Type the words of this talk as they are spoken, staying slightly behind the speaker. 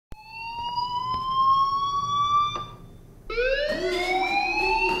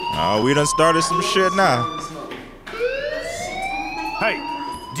Oh, we done started some shit now. Hey,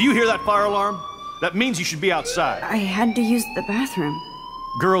 do you hear that fire alarm? That means you should be outside. I had to use the bathroom.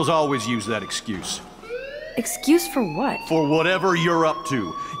 Girls always use that excuse. Excuse for what? For whatever you're up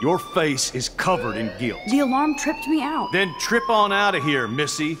to. Your face is covered in guilt. The alarm tripped me out. Then trip on out of here,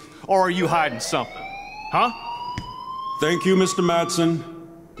 Missy. Or are you hiding something? Huh? Thank you, Mr. Madsen.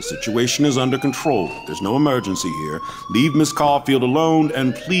 The situation is under control. There's no emergency here. Leave Miss Caulfield alone,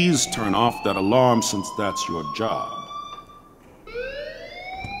 and please turn off that alarm since that's your job.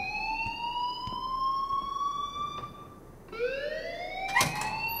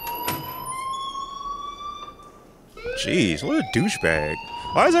 Jeez, what a douchebag.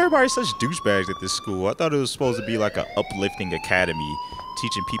 Why is everybody such douchebags at this school? I thought it was supposed to be like an uplifting academy,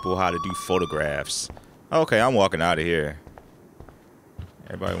 teaching people how to do photographs. Okay, I'm walking out of here.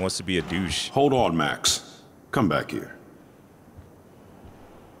 Everybody wants to be a douche. Hold on, Max. Come back here.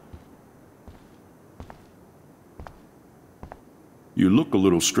 You look a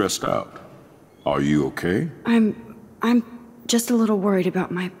little stressed out. Are you okay? I'm just a little worried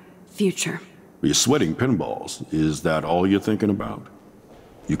about my future. You're sweating pinballs. Is that all you're thinking about?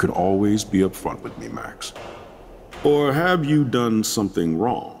 You can always be upfront with me, Max. Or have you done something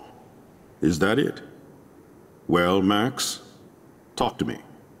wrong? Is that it? Well, Max, talk to me.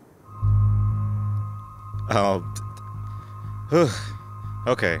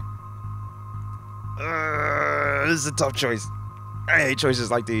 Okay. This is a tough choice. I hate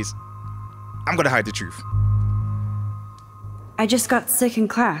choices like these. I'm gonna hide the truth. I just got sick in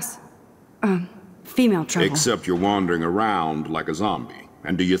class. Female trouble. Except you're wandering around like a zombie.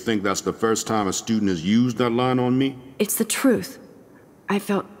 And do you think that's the first time a student has used that line on me? It's the truth. I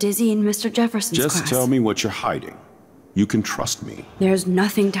felt dizzy in Mr. Jefferson's class. Just tell me what you're hiding. You can trust me. There's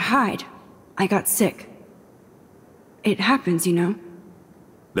nothing to hide. I got sick. It happens, you know.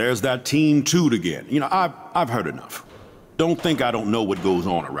 There's that teen toot again. You know, I've heard enough. Don't think I don't know what goes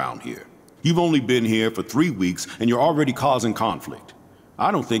on around here. You've only been here for 3 weeks and you're already causing conflict. I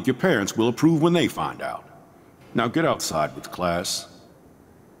don't think your parents will approve when they find out. Now get outside with class.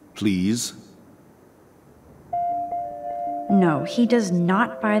 Please. No, he does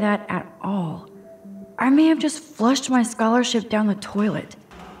not buy that at all. I may have just flushed my scholarship down the toilet.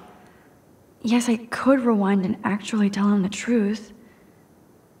 Yes, I could rewind and actually tell him the truth.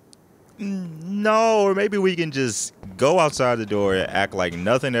 No, or maybe we can just go outside the door and act like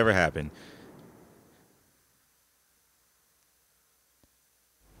nothing ever happened.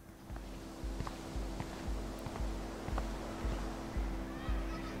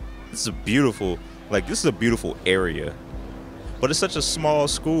 This is a beautiful, this is a beautiful area. But it's such a small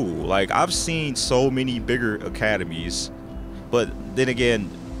school. Like, I've seen so many bigger academies. But then again,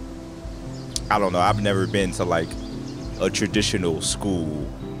 I don't know. I've never been to, like, a traditional school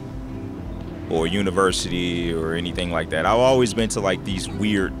or university or anything like that. I've always been to, like, these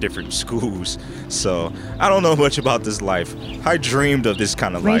weird different schools. So, I don't know much about this life. I dreamed of this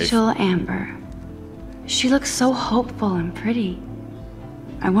kind of life. Rachel Amber. She looks so hopeful and pretty.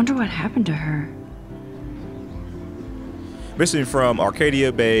 I wonder what happened to her. Missing from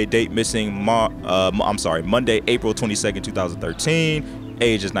Arcadia Bay, date missing, Monday, April 22nd, 2013.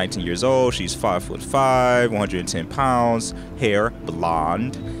 Age is 19 years old. She's 5'5", 110 pounds. Hair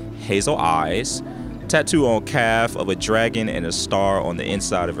blonde, hazel eyes. Tattoo on calf of a dragon and a star on the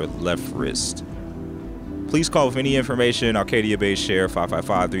inside of her left wrist. Please call with any information. Arcadia Bay Sheriff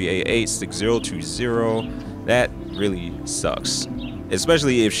 555-388-6020. That really sucks.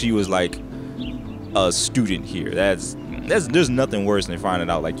 Especially if she was like a student here. There's nothing worse than finding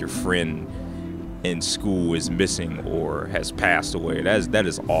out like your friend in school is missing or has passed away. That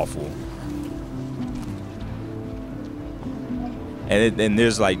is awful. And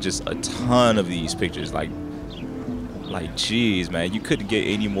there's like just a ton of these pictures. Like geez, man, you couldn't get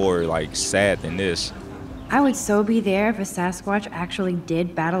any more like sad than this. I would so be there if a Sasquatch actually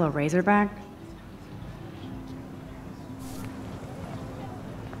did battle a Razorback.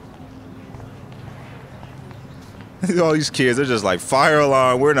 All these kids are just like, fire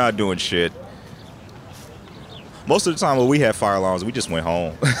alarm, we're not doing shit. Most of the time when we had fire alarms, we just went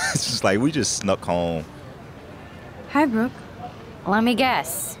home. It's just like, we just snuck home. Hi, Brooke. Let me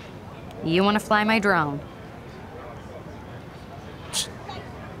guess. You want to fly my drone?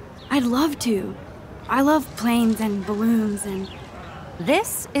 I'd love to. I love planes and balloons and...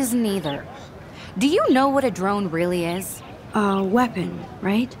 This is neither. Do you know what a drone really is? A weapon,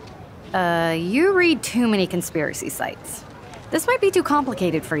 right? You read too many conspiracy sites. This might be too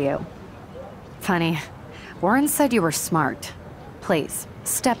complicated for you. Funny. Warren said you were smart. Please,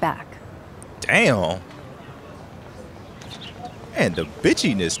 step back. Damn. And the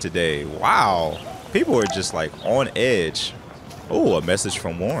bitchiness today. Wow. People are just like on edge. Oh, a message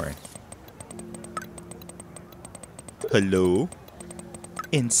from Warren. Hello.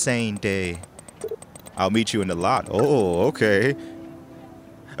 Insane day. I'll meet you in the lot. Oh, okay.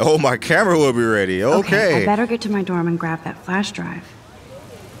 Oh, my camera will be ready. Okay. I better get to my dorm and grab that flash drive.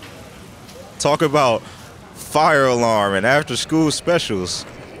 Talk about fire alarm and after school specials.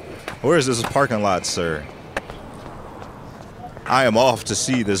 Where is this parking lot, sir? I am off to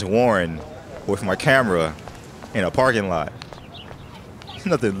see this Warren with my camera in a parking lot.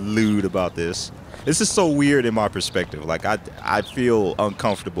 Nothing lewd about this. This is so weird in my perspective. Like, I feel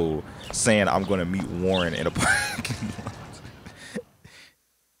uncomfortable saying I'm going to meet Warren in a parking lot.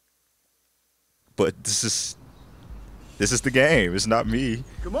 But this is the game. It's not me.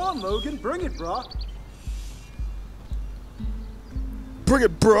 Come on, Logan, bring it, bro. Bring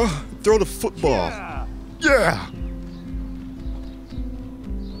it, bro. Throw the football. Yeah.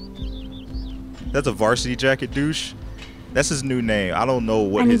 That's a varsity jacket douche. That's his new name. I don't know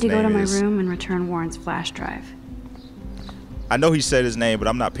what his name is. I need to go to my room and return Warren's flash drive. I know he said his name, but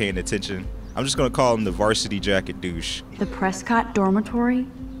I'm not paying attention. I'm just gonna call him the varsity jacket douche. The Prescott dormitory?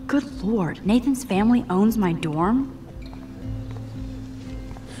 Good lord, Nathan's family owns my dorm?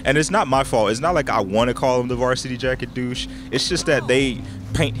 And it's not my fault. It's not like I want to call him the varsity jacket douche. It's just that they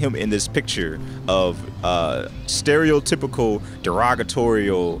paint him in this picture of stereotypical derogatory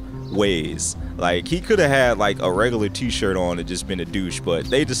ways. Like, he could have had like a regular t-shirt on and just been a douche, but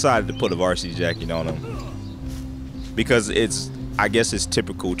they decided to put a varsity jacket on him because I guess it's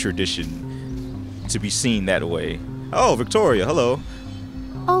typical tradition to be seen that way. Oh, Victoria, hello.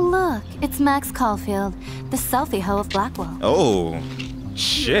 Oh look, it's Max Caulfield, the selfie hoe of Blackwell. Oh,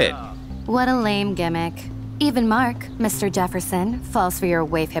 shit. What a lame gimmick. Even Mark, Mr. Jefferson, falls for your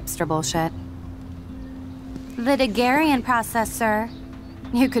wave hipster bullshit. The Daguerrean process, sir.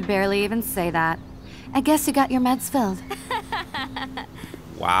 You could barely even say that. I guess you got your meds filled.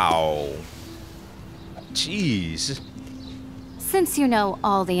 Wow. Jeez. Since you know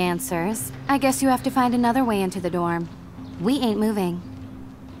all the answers, I guess you have to find another way into the dorm. We ain't moving.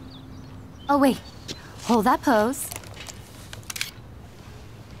 Oh wait, hold that pose.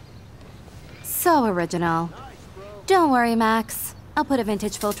 So original. Don't worry, Max. I'll put a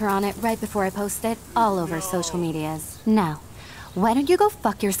vintage filter on it right before I post it all over social medias. Now, why don't you go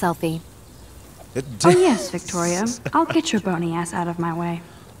fuck your selfie? Oh yes, Victoria. I'll get your bony ass out of my way.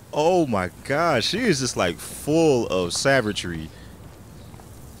 Oh my gosh, she is just like full of savagery.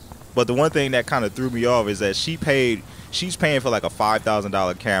 But the one thing that kind of threw me off is that she's paying for like a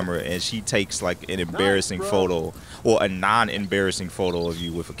 $5,000 camera, and she takes like an embarrassing photo, or a non-embarrassing photo of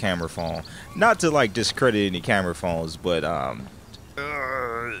you with a camera phone. Not to like discredit any camera phones, but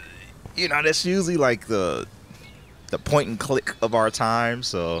you know, that's usually like the point and click of our time.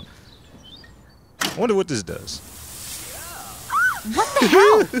 So I wonder what this does. What the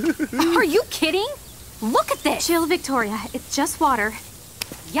hell? Are you kidding? Look at this. Chill, Victoria. It's just water.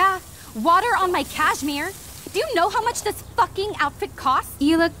 Yeah, water on my cashmere. Do you know how much this fucking outfit costs?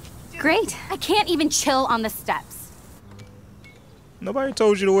 You look great. I can't even chill on the steps. Nobody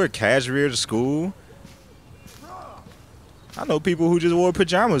told you to wear cashmere to school. I know people who just wore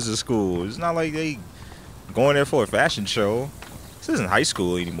pajamas to school. It's not like they going there for a fashion show. This isn't high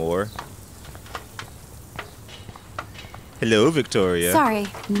school anymore. Hello, Victoria. Sorry,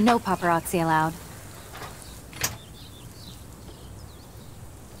 no paparazzi allowed.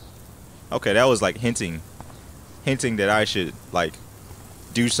 Okay, that was like hinting that I should like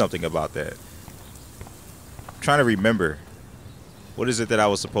do something about that. I'm trying to remember. What is it that I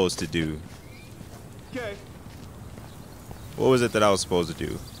was supposed to do? Okay. What was it that I was supposed to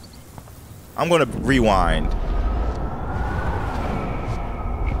do? I'm gonna rewind.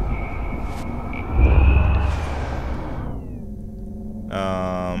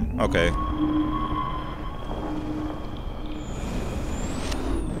 Okay.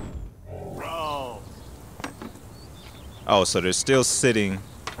 Oh, so they're still sitting.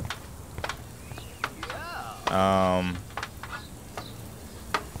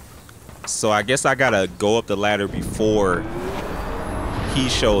 So I guess I gotta go up the ladder before he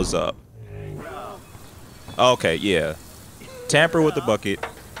shows up. Okay, yeah. Tamper with the bucket,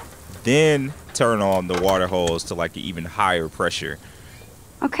 then turn on the water hose to like an even higher pressure.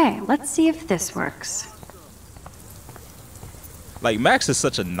 Okay, let's see if this works. Like, Max is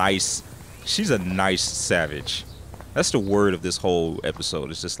such a nice, she's a nice savage. That's the word of this whole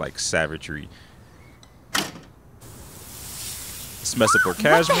episode. It's just like savagery. Let's mess up her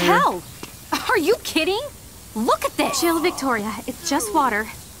cashmere. What the hell? Are you kidding? Look at this. Chill, Victoria. It's just water.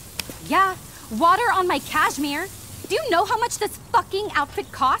 Yeah, water on my cashmere. Do you know how much this fucking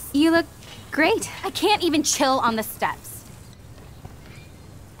outfit costs? You look great. I can't even chill on the steps.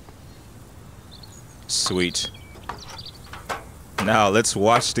 Sweet. Now let's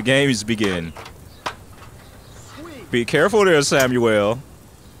watch the games begin. Be careful there, Samuel.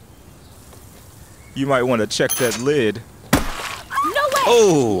 You might want to check that lid. No way!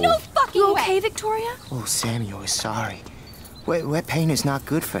 Oh! No fucking You way! okay, Victoria? Oh, Samuel is sorry. Wet paint is not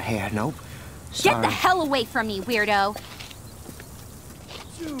good for hair, nope. Get Sorry. the hell away from me, weirdo!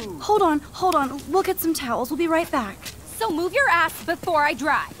 Hold on. We'll get some towels. We'll be right back. So move your ass before I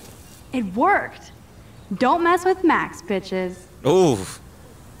drive. It worked. Don't mess with Max, bitches. Oh.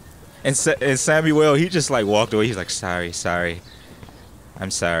 And Samuel, he just like walked away. He's like, sorry.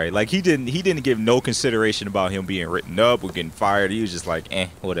 I'm sorry. Like he didn't give no consideration about him being written up or getting fired. He was just like,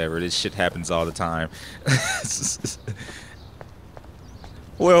 whatever. This shit happens all the time.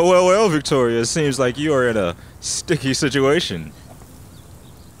 Well, Victoria, it seems like you are in a sticky situation.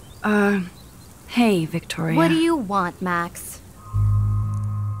 Hey, Victoria. What do you want, Max?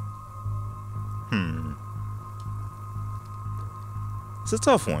 It's a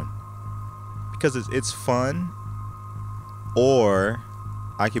tough one. Because it's fun, or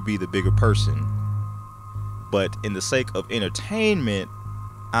I could be the bigger person. But in the sake of entertainment,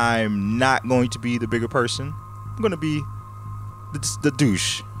 I'm not going to be the bigger person. I'm going to be the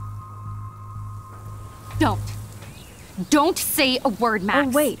douche. Don't say a word, Max.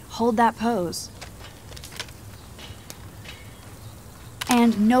 Oh, wait. Hold that pose.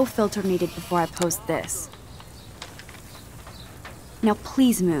 And no filter needed before I post this. Now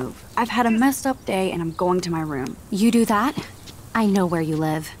please move. I've had a messed up day and I'm going to my room. You do that? I know where you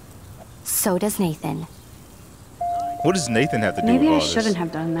live. So does Nathan. What does Nathan have to do Maybe with all I this? shouldn't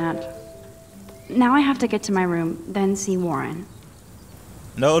have done that. Now I have to get to my room, then see Warren.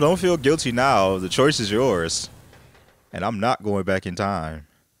 No, don't feel guilty now. The choice is yours. And I'm not going back in time.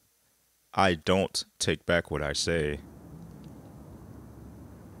 I don't take back what I say.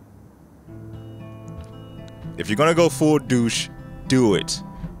 If you're gonna go full douche, do it.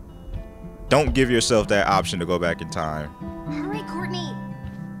 Don't give yourself that option to go back in time. Hurry, Courtney.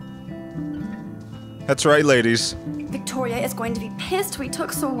 That's right, ladies. Victoria is going to be pissed we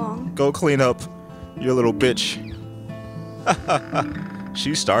took so long. Go clean up, you little bitch.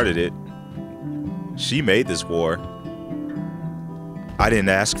 She started it. She made this war. I didn't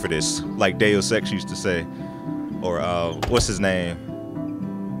ask for this, like Deus Ex used to say. Or, what's his name?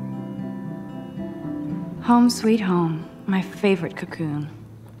 Home sweet home. My favorite cocoon.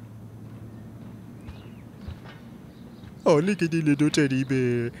 Oh, look at the little teddy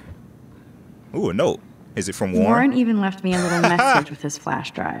bear. Ooh, a note. Is it from Warren? Warren even left me a little message with his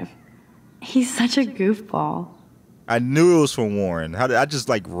flash drive. He's such a goofball. I knew it was from Warren. How did I just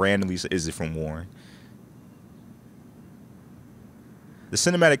like randomly say, is it from Warren? The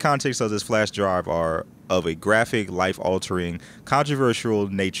cinematic context of this flash drive are of a graphic, life-altering, controversial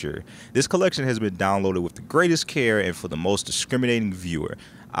nature. This collection has been downloaded with the greatest care and for the most discriminating viewer.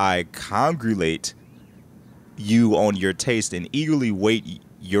 I congratulate you on your taste and eagerly wait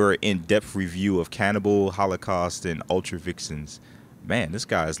your in-depth review of Cannibal, Holocaust, and Ultra Vixens. Man, this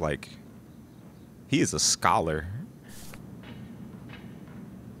guy is like, he is a scholar.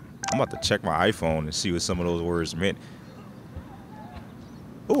 I'm about to check my iPhone and see what some of those words meant.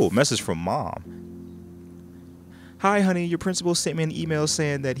 Oh, message from Mom. Hi, honey. Your principal sent me an email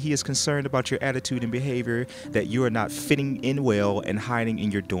saying that he is concerned about your attitude and behavior, that you are not fitting in well and hiding in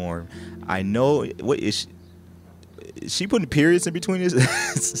your dorm. I know. What is she putting periods in between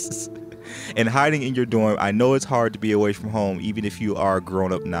this? And hiding in your dorm. I know it's hard to be away from home, even if you are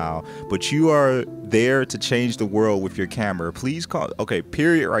grown up now. But you are there to change the world with your camera. Please call. Okay,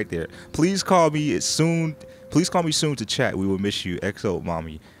 period right there. Please call me soon. Please call me soon to chat. We will miss you. XO,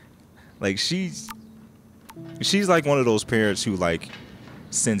 mommy. Like she's like one of those parents who like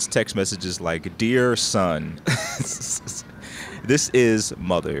sends text messages like, "Dear son, this is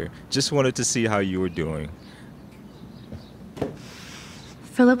mother. Just wanted to see how you were doing."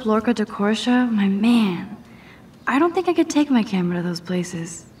 Philip Lorca de Corsia, my man. I don't think I could take my camera to those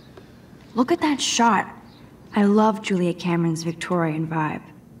places. Look at that shot. I love Julia Cameron's Victorian vibe.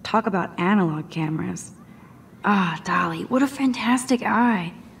 Talk about analog cameras. Ah, Dolly, what a fantastic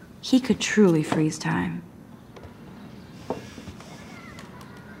eye. He could truly freeze time.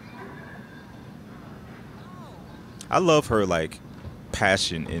 I love her like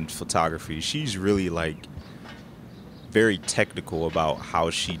passion in photography. She's really like very technical about how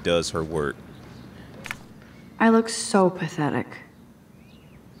she does her work. I look so pathetic.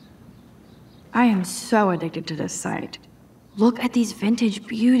 I am so addicted to this site. Look at these vintage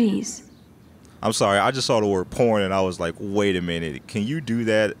beauties. I'm sorry, I just saw the word porn and I was like, wait a minute, can you do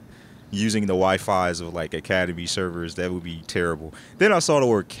that using the Wi-Fi's of like Academy servers? That would be terrible. Then I saw the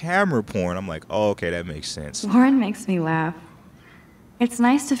word camera porn. I'm like, oh, okay, that makes sense. Warren makes me laugh. It's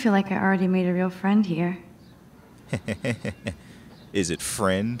nice to feel like I already made a real friend here. Is it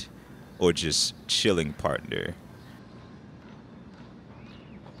friend or just chilling partner?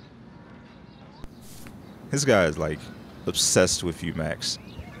 This guy is like obsessed with you, Max.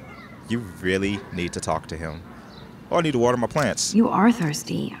 You really need to talk to him. Oh, I need to water my plants. You are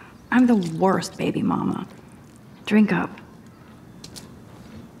thirsty. I'm the worst baby mama. Drink up.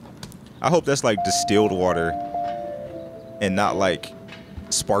 I hope that's like distilled water and not like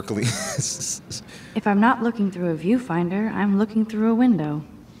sparkly. If I'm not looking through a viewfinder, I'm looking through a window.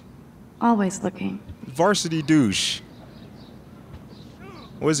 Always looking. Varsity douche.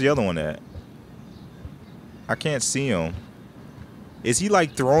 Where's the other one at? I can't see him. Is he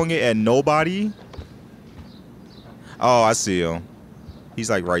like throwing it at nobody? Oh, I see him. He's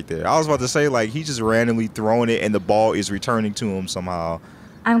like right there. I was about to say like he's just randomly throwing it and the ball is returning to him somehow.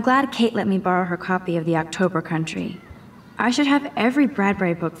 I'm glad Kate let me borrow her copy of The October Country. I should have every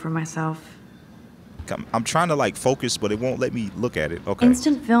Bradbury book for myself. I'm trying to like focus, but it won't let me look at it. Okay.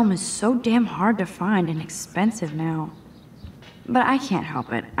 Instant film is so damn hard to find and expensive now. But I can't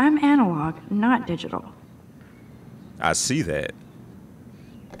help it. I'm analog, not digital. I see that.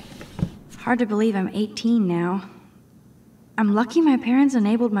 Hard to believe I'm 18 now. I'm lucky my parents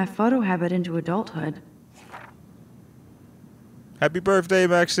enabled my photo habit into adulthood. Happy birthday,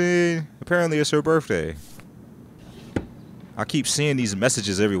 Maxine. Apparently it's her birthday. I keep seeing these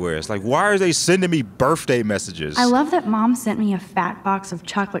messages everywhere. It's like, why are they sending me birthday messages? I love that Mom sent me a fat box of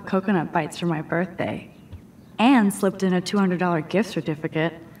chocolate coconut bites for my birthday. And slipped in a $200 gift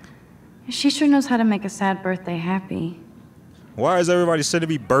certificate. She sure knows how to make a sad birthday happy. Why is everybody sending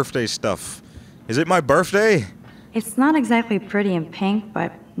me birthday stuff? Is it my birthday? It's not exactly pretty and pink,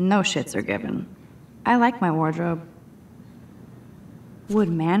 but no shits are given. I like my wardrobe. Would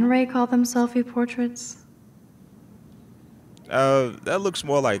Man Ray call them selfie portraits? That looks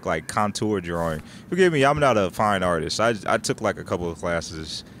more like contour drawing. Forgive me, I'm not a fine artist. I took like a couple of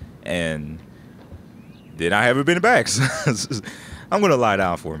classes and then I haven't been back. I'm gonna lie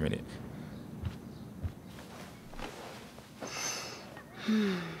down for a minute.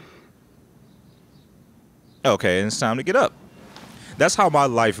 Okay, and it's time to get up. That's how my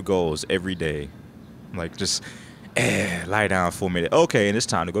life goes every day. Like just lie down for a minute. Okay, and it's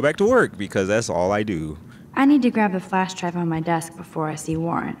time to go back to work because that's all I do. I need to grab the flash drive on my desk before I see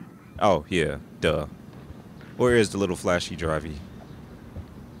Warren. Oh, yeah, duh. Where is the little flashy drivey?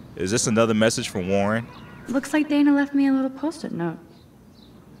 Is this another message from Warren? Looks like Dana left me a little post-it note.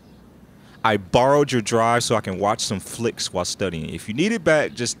 I borrowed your drive so I can watch some flicks while studying. If you need it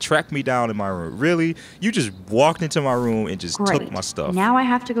back, just track me down in my room. Really? You just walked into my room and just took my stuff. Now I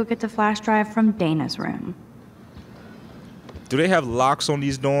have to go get the flash drive from Dana's room. Do they have locks on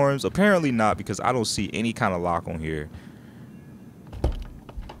these dorms? Apparently not, because I don't see any kind of lock on here.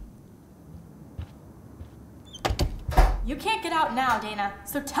 You can't get out now, Dana,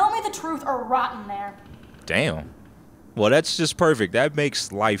 so tell me the truth or rot in there. Damn. Well, that's just perfect. That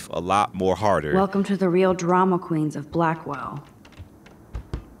makes life a lot more harder. Welcome to the real drama queens of Blackwell.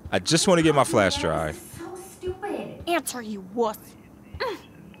 I just want to get my flash drive. So stupid. Answer, you wuss.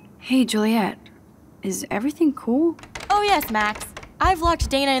 Hey, Juliet. Is everything cool? Oh yes, Max. I've locked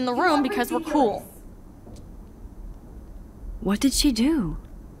Dana in the room because we're cool. What did she do?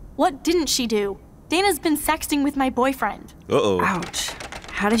 What didn't she do? Dana's been sexting with my boyfriend. Uh-oh. Ouch.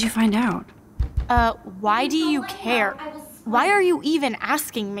 How did you find out? Why do you care? Why are you even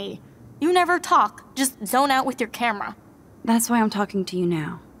asking me? You never talk, just zone out with your camera. That's why I'm talking to you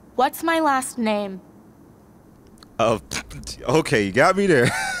now. What's my last name? Okay, you got me there.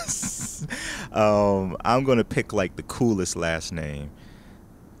 I'm gonna pick like the coolest last name.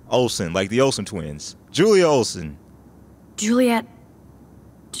 Olsen, like the Olsen twins. Julia Olsen. Juliet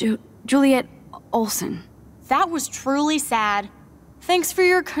Olsen. That was truly sad. Thanks for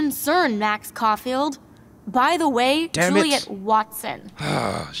your concern, Max Caulfield. By the way, Damn Juliet it. Watson.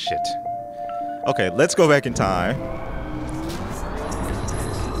 Ah, shit. Okay, let's go back in time.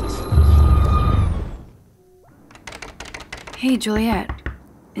 Hey, Juliet.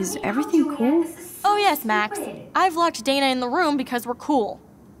 Is everything cool? Oh yes, Max. I've locked Dana in the room because we're cool.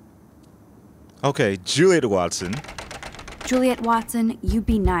 Okay, Juliet Watson. Juliet Watson, you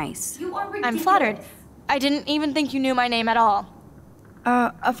be nice. I'm flattered. I didn't even think you knew my name at all.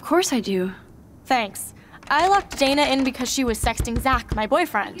 Of course I do. Thanks. I locked Dana in because she was sexting Zach, my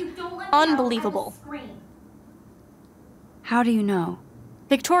boyfriend. Unbelievable. How do you know?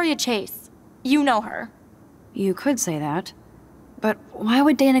 Victoria Chase. You know her. You could say that. But why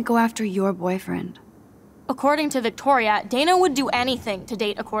would Dana go after your boyfriend? According to Victoria, Dana would do anything to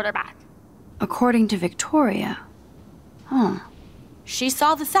date a quarterback. According to Victoria? Huh. She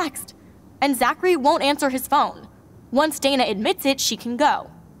saw the sext, and Zachary won't answer his phone. Once Dana admits it, she can go.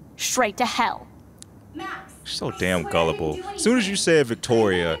 Straight to hell. She's so damn gullible. As soon as you said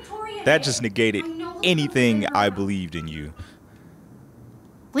Victoria, that just negated anything I believed in you.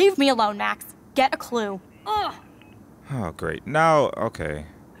 Leave me alone, Max. Get a clue. Ugh. Oh, great. Now, okay.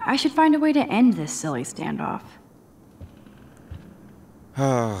 I should find a way to end this silly standoff.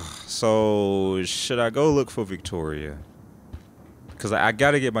 So, should I go look for Victoria? Because I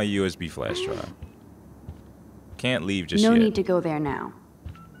gotta get my USB flash drive. Can't leave just yet. No need to go there now.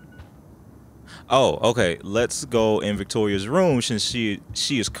 Oh, okay. Let's go in Victoria's room since she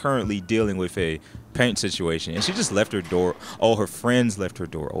is currently dealing with a paint situation. And she just left her door. Oh, her friends left her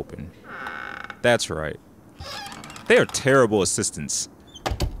door open. That's right. They are terrible assistants.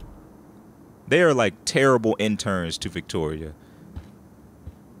 They are like terrible interns to Victoria.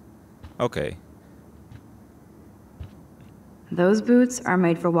 Okay. Those boots are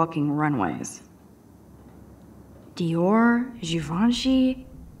made for walking runways. Dior, Givenchy.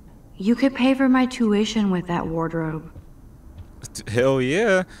 You could pay for my tuition with that wardrobe. Hell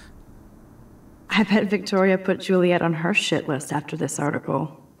yeah. I bet Victoria put Juliet on her shit list after this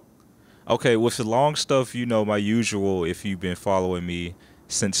article. Okay, with the long stuff, you know, my usual, if you've been following me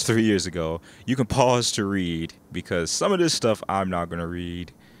since 3 years ago, you can pause to read, because some of this stuff I'm not going to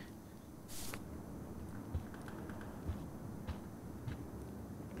read.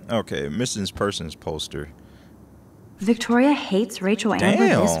 Okay, missing persons poster. Victoria hates Rachel Amber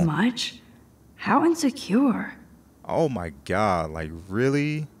this much? How insecure. Oh my god, like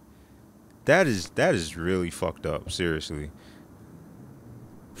really? That is really fucked up, seriously.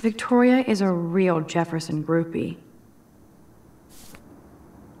 Victoria is a real Jefferson groupie.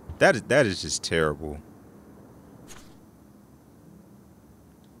 That is just terrible.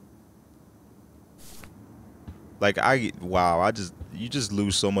 Like you just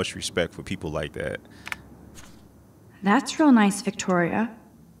lose so much respect for people like that. That's real nice, Victoria.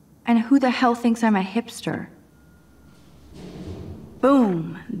 And who the hell thinks I'm a hipster?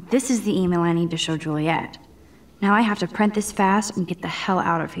 Boom! This is the email I need to show Juliet. Now I have to print this fast and get the hell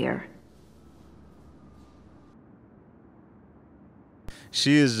out of here.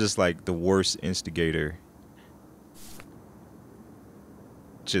 She is just like the worst instigator.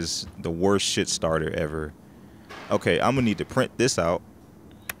 Just the worst shit starter ever. Okay, I'm gonna need to print this out.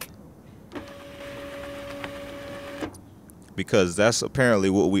 Because that's apparently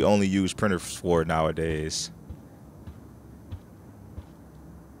what we only use printers for nowadays.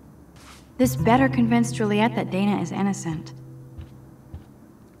 This better convince Juliet that Dana is innocent.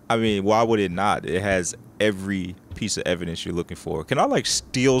 I mean, why would it not? It has every piece of evidence you're looking for. Can I like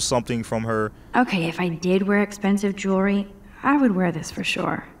steal something from her? Okay, if I did wear expensive jewelry, I would wear this for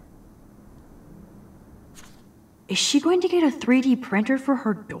sure. Is she going to get a 3D printer for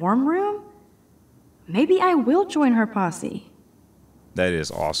her dorm room? Maybe I will join her posse. That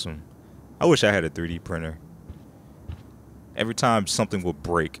is awesome. I wish I had a 3D printer. Every time something will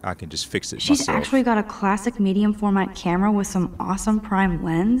break, I can just fix it She's myself. actually got a classic medium format camera with some awesome prime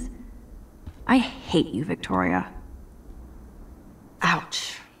lens. I hate you, Victoria.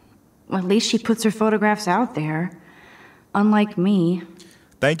 Ouch. Well, at least she puts her photographs out there. Unlike me.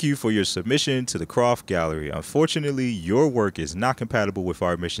 Thank you for your submission to the Croft Gallery. Unfortunately, your work is not compatible with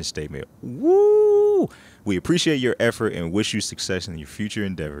our mission statement. Woo! We appreciate your effort and wish you success in your future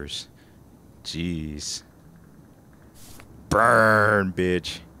endeavors. Jeez. Burn,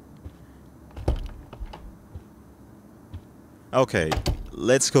 bitch. Okay,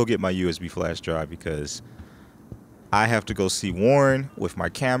 let's go get my USB flash drive because I have to go see Warren with my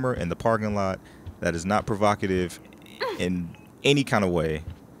camera in the parking lot. That is not provocative in any kind of way.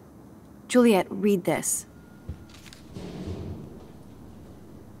 Juliet, read this.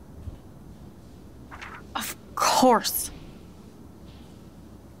 Of course.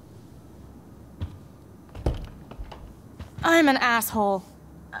 I'm an asshole.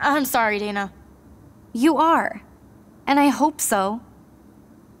 I'm sorry, Dana. You are. And I hope so.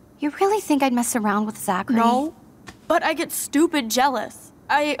 You really think I'd mess around with Zachary? No, but I get stupid jealous.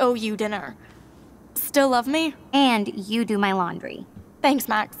 I owe you dinner. Still love me? And you do my laundry. Thanks,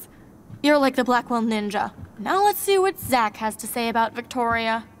 Max. You're like the Blackwell Ninja. Now let's see what Zach has to say about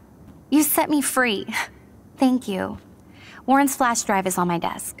Victoria. You set me free. Thank you. Warren's flash drive is on my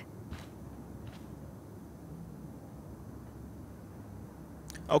desk.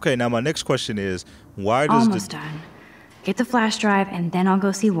 Okay, now my next question is, why does Almost done. Get the flash drive and then I'll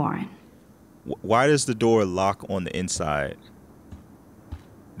go see Warren. Why does the door lock on the inside?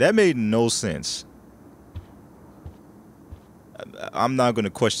 That made no sense. I'm not going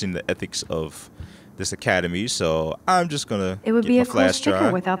to question the ethics of this academy, so I'm just going to It would get be my a cool flash sticker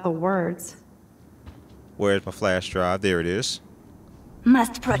drive. without the words. Where's my flash drive? There it is.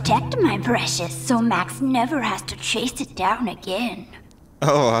 Must protect my precious so Max never has to chase it down again.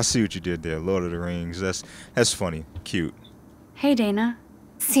 Oh, I see what you did there. Lord of the Rings. That's funny. Cute. Hey, Dana.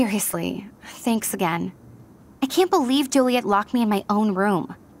 Seriously, thanks again. I can't believe Juliet locked me in my own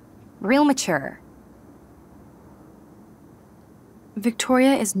room. Real mature.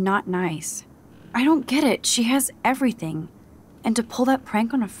 Victoria is not nice. I don't get it. She has everything. And to pull that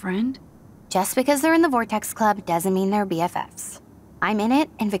prank on a friend? Just because they're in the Vortex Club doesn't mean they're BFFs. I'm in it,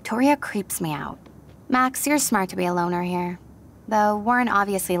 and Victoria creeps me out. Max, you're smart to be a loner here. Though Warren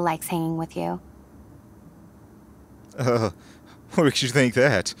obviously likes hanging with you. What makes you think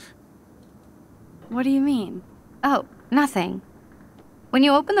that? What do you mean? Oh, nothing. When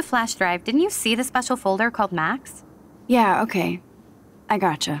you opened the flash drive, didn't you see the special folder called Max? Yeah, okay. I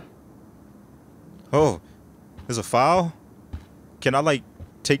gotcha. Oh, there's a file? Can I, like,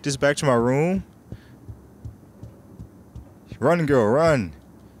 take this back to my room? Run, girl, run.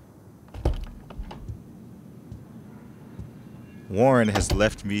 Warren has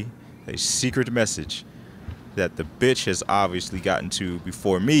left me a secret message that the bitch has obviously gotten to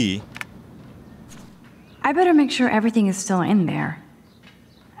before me. I better make sure everything is still in there.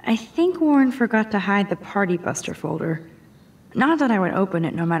 I think Warren forgot to hide the Party Buster folder. Not that I would open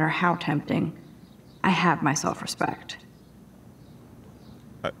it no matter how tempting. I have my self-respect.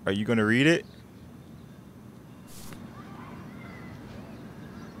 Are you gonna read it?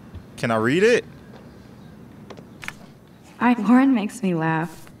 Can I read it? Warren makes me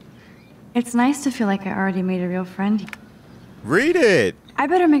laugh. It's nice to feel like I already made a real friend. Read it! I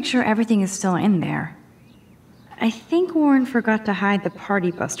better make sure everything is still in there. I think Warren forgot to hide the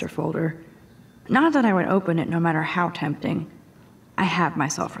Party Buster folder. Not that I would open it no matter how tempting. I have my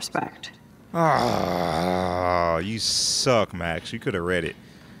self-respect. Ah, you suck, Max. You could have read it.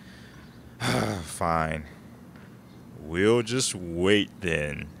 Fine. We'll just wait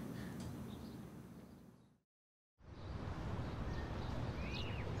then.